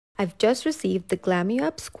I've just received the Glam You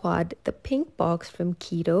Up Squad, the pink box from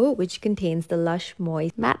Kiro, which contains the Lush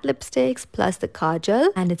Moist Matte Lipsticks plus the Kajal,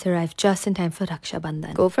 and it's arrived just in time for Raksha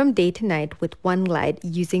Bandhan. Go from day to night with one glide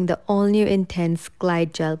using the all-new intense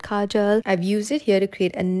Glide Gel Kajal. I've used it here to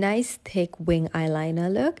create a nice thick wing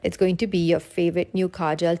eyeliner look. It's going to be your favorite new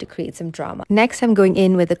Kajal to create some drama. Next, I'm going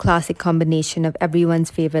in with a classic combination of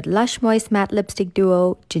everyone's favorite Lush Moist Matte Lipstick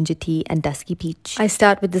duo, Ginger Tea and Dusky Peach. I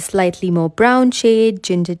start with the slightly more brown shade,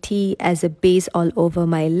 Ginger Tea, as a base all over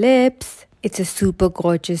my lips. It's a super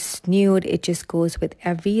gorgeous nude. It just goes with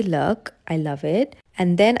every look. I love it.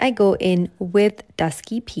 And then I go in with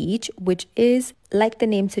Dusky Peach, which is, like the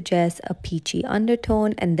name suggests, a peachy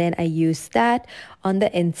undertone. And then I use that on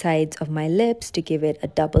the insides of my lips to give it a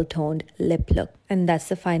double-toned lip look. And that's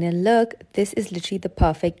the final look. This is literally the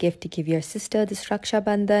perfect gift to give your sister this Raksha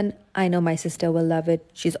Bandhan. I know my sister will love it.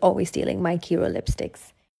 She's always stealing my Kiro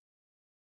lipsticks.